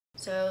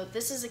So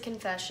this is a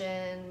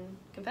confession.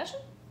 Confession?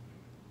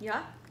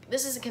 Yeah.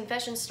 This is a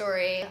confession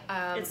story.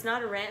 It's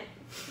not a rant.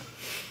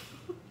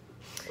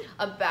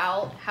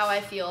 About how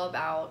I feel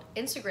about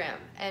Instagram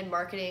and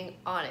marketing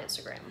on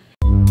Instagram.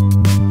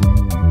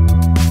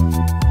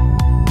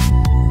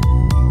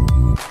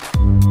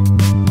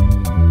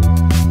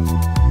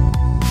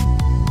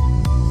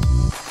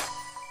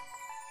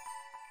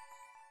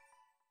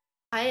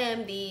 I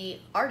am the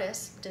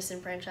artist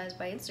disenfranchised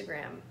by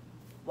Instagram.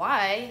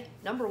 Why?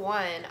 Number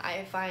one,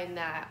 I find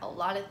that a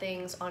lot of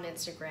things on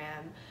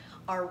Instagram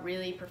are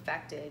really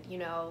perfected. You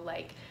know,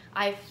 like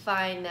I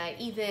find that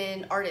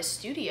even artist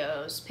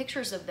studios,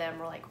 pictures of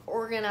them are like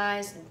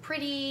organized and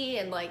pretty,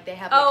 and like they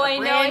have like Oh, a I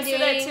know. I see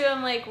that too.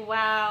 I'm like,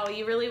 wow,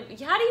 you really?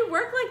 How do you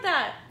work like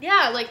that?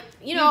 Yeah, like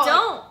you know, you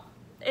don't.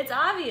 It's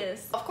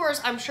obvious. Of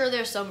course, I'm sure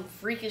there's some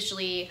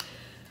freakishly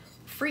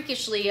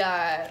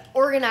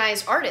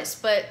organized artists,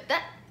 but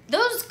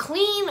those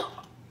clean,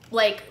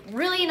 like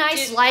really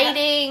nice Dude,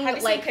 lighting. Have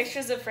you like seen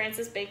pictures of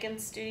Francis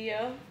Bacon's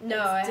studio? No,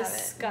 it's I haven't.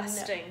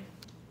 disgusting.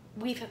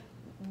 No. We've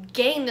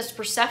gained this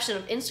perception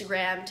of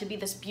Instagram to be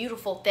this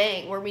beautiful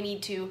thing where we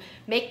need to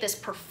make this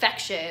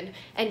perfection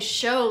and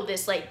show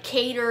this like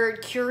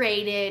catered,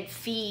 curated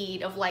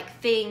feed of like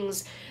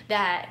things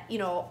that, you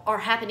know, are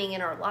happening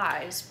in our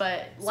lives,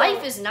 but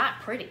life is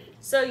not pretty.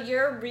 So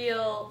your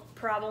real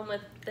problem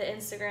with the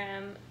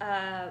Instagram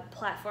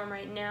platform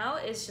right now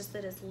is just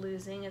that it's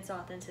losing its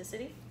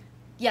authenticity?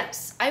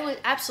 Yes, I would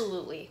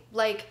absolutely.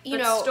 Like, you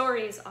but know,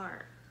 stories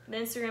aren't. The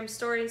Instagram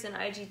stories and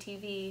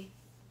IGTV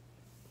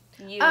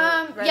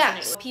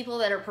yes, people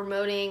that are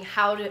promoting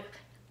how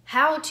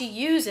to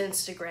use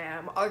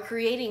Instagram are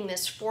creating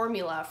this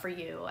formula for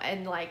you,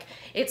 and like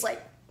it's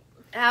like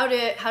how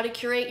to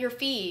curate your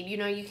feed. You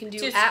know, you can do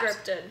too apps.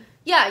 Scripted.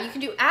 Yeah, you can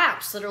do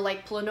apps that are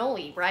like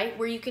Planoli, right?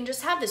 Where you can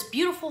just have this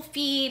beautiful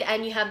feed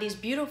and you have these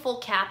beautiful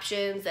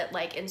captions that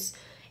like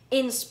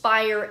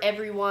inspire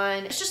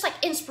everyone. It's just like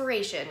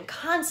inspiration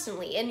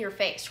constantly in your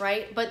face,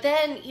 right? But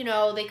then, you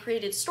know, they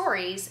created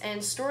stories,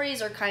 and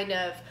stories are kind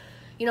of,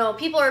 you know,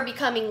 people are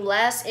becoming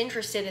less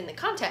interested in the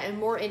content and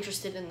more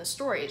interested in the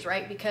stories,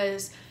 right?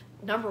 Because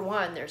number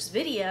one, there's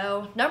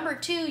video. Number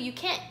two, you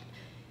can't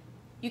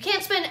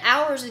spend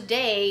hours a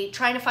day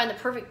trying to find the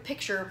perfect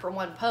picture for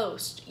one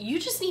post. You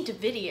just need to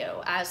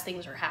video as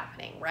things are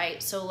happening,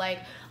 right? So like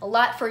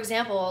for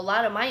example, a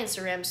lot of my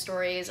Instagram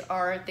stories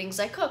are things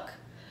I cook,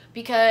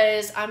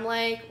 because I'm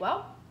like,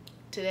 well,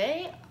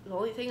 today the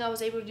only thing I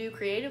was able to do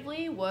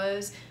creatively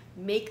was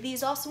make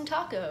these awesome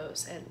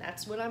tacos, and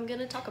that's what I'm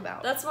gonna talk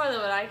about. That's more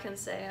than what I can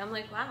say. I'm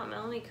like, wow,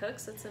 Melanie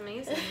cooks, that's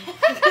amazing.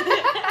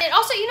 And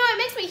also, you know, it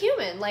makes me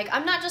human. Like,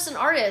 I'm not just an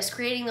artist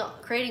creating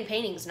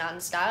paintings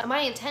nonstop. My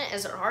intent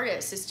as an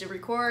artist is to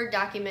record,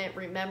 document,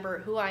 remember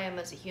who I am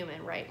as a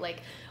human, right?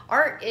 Like,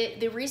 art,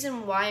 the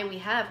reason why we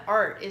have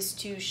art is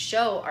to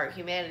show our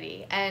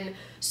humanity. And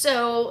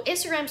so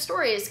Instagram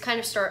stories kind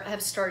of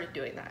have started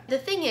doing that. The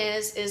thing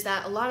is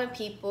that a lot of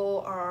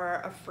people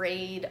are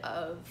afraid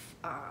of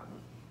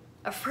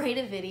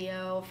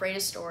video, afraid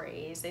of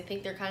stories. They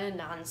think they're kind of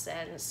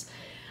nonsense.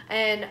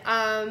 And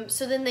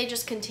so then they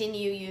just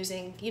continue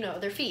using, you know,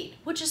 their feed,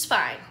 which is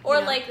fine. Or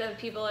you know? like the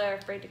people are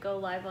afraid to go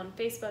live on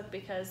Facebook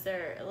because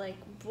they're like,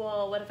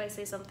 well, what if I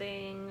say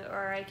something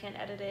or I can't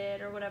edit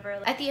it or whatever.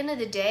 At the end of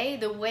the day,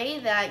 the way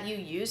that you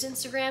use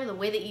Instagram, the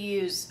way that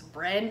you use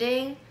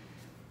branding,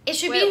 it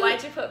should be...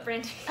 Why'd you put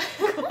branding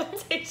in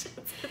quotations?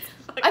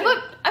 I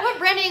put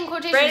branding in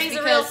quotations. Branding's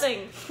a real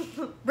thing.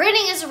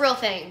 Branding is a real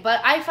thing,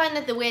 but I find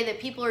that the way that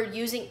people are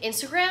using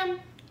Instagram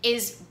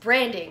is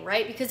branding,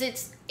 right? Because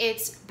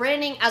it's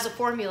branding as a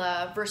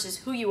formula versus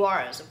who you are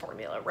as a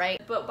formula,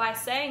 right? But by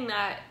saying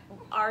that,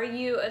 are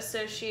you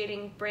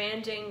associating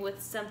branding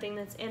with something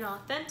that's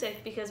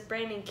inauthentic? Because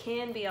branding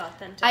can be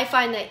authentic. I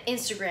find that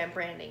Instagram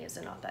branding is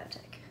inauthentic.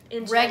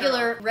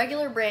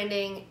 Regular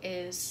branding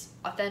is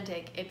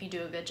authentic if you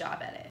do a good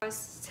job at it. I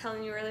was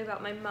telling you earlier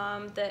about my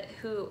mom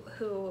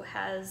who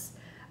has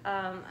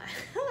I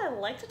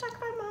like to talk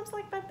about moms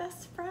like my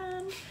best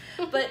friend,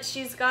 but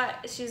she's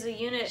a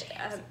unit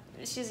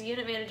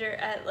manager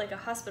at like a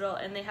hospital,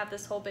 and they have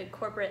this whole big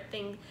corporate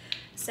thing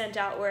sent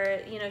out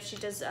where, you know, she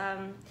does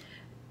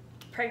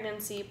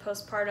pregnancy,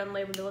 postpartum,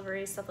 labor,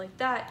 delivery, stuff like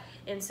that.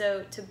 And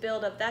so to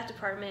build up that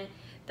department,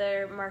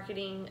 their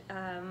marketing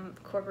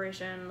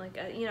corporation, like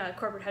you know, a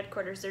corporate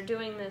headquarters, they're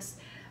doing this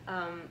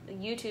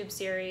YouTube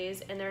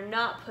series, and they're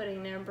not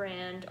putting their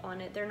brand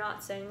on it. They're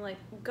not saying like,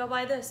 go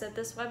buy this at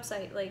this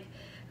website, like,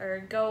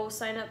 or go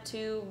sign up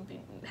to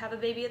have a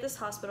baby at this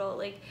hospital.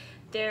 Like,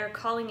 they're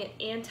calling it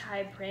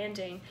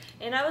anti-branding.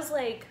 And I was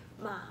like,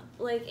 Mom,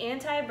 like,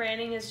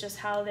 anti-branding is just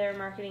how they're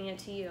marketing it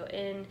to you.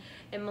 In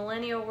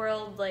millennial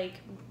world,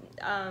 like,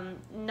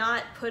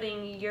 not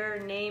putting your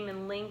name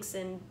and links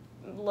and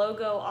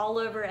logo all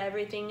over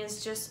everything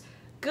is just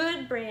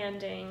good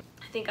branding.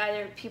 I think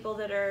either people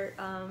that are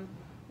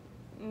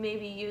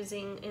maybe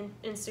using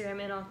Instagram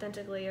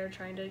inauthentically or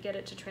trying to get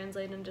it to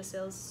translate into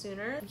sales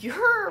sooner.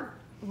 You're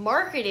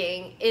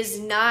marketing is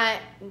not,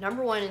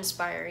 number one,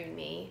 inspiring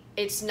me.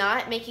 It's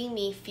not making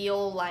me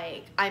feel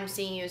like I'm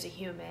seeing you as a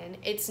human.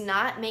 It's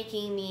not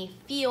making me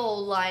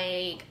feel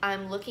like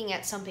I'm looking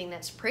at something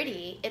that's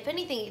pretty. If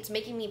anything, it's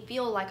making me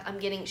feel like I'm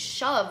getting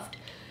shoved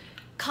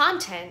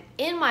content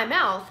in my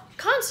mouth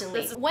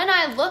constantly. When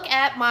I look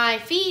at my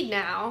feed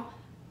now,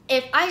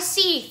 if I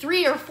see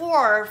 3 or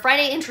 4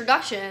 Friday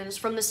introductions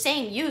from the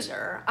same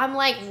user, I'm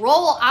like,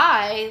 roll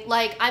eye,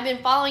 like I've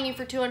been following you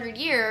for 200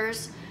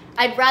 years.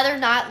 I'd rather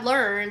not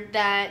learn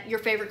that your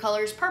favorite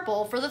color is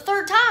purple for the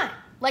 3rd time.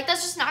 Like,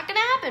 that's just not gonna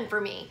happen for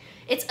me.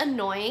 It's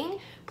annoying.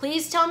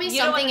 Please tell me something else.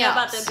 You don't want to know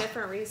about the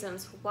different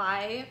reasons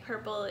why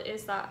purple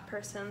is that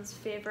person's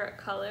favorite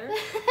color?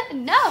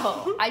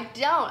 No, I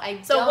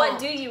don't. So what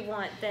do you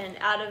want then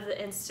out of the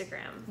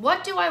Instagram?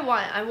 What do I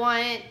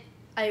want?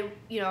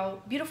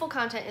 Beautiful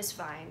content is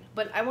fine,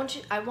 but I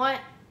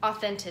want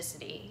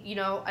authenticity.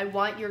 I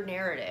want your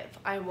narrative.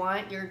 I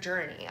want your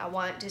journey. I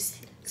want to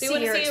see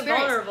your experience. You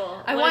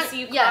vulnerable. I want to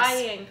see you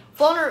crying.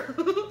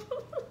 Vulnerable.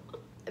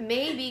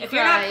 Maybe if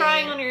crying. You're not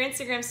crying on your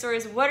Instagram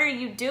stories, what are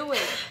you doing?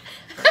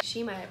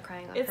 She might have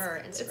crying on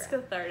her Instagram. It's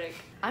cathartic.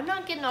 I'm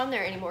not getting on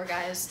there anymore,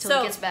 guys,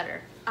 till it gets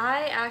better.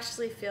 I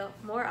actually feel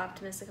more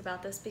optimistic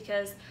about this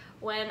because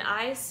when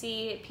I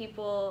see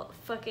people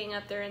fucking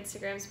up their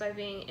Instagrams by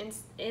being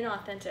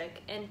inauthentic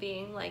and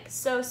being like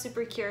so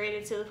super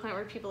curated to the point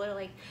where people are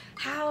like,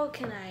 how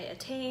can I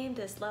attain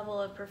this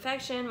level of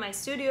perfection? My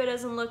studio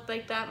doesn't look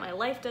like that. My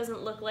life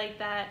doesn't look like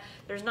that.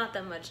 There's not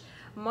that much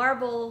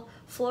marble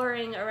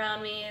flooring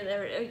around me.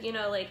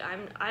 Like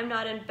I'm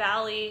not in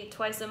Bali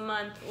twice a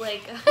month.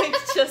 Like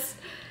it's just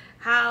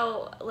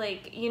how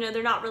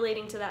they're not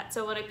relating to that.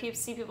 So when I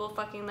see people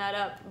fucking that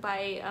up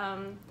by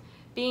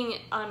being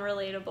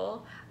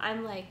unrelatable,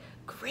 I'm like,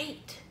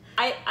 great.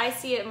 I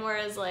see it more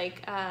as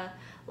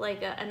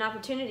an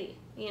opportunity,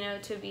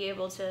 to be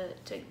able to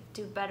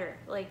do better.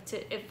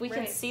 If we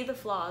can see the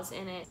flaws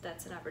in it,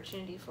 that's an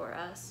opportunity for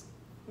us.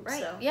 Right.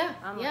 So, yeah.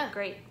 I'm yeah. like,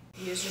 great.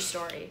 Use your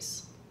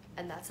stories.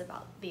 And that's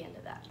about the end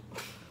of that.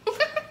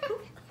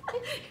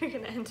 You're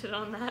gonna end it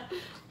on that.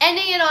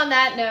 Ending it on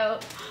that note.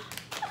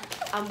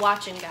 I'm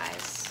watching,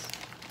 guys.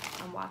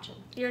 I'm watching.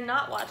 You're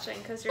not watching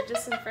because you're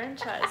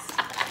disenfranchised.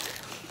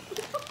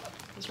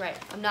 That's right.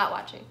 I'm not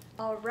watching.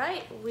 All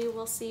right. We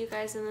will see you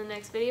guys in the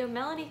next video.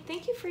 Melanie,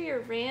 thank you for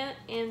your rant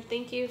and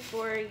thank you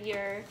for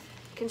your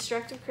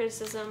constructive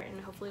criticism. And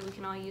hopefully we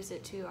can all use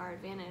it to our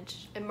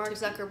advantage. And Mark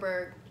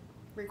Zuckerberg,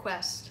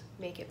 request,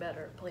 make it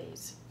better,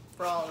 please.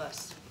 For all of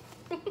us.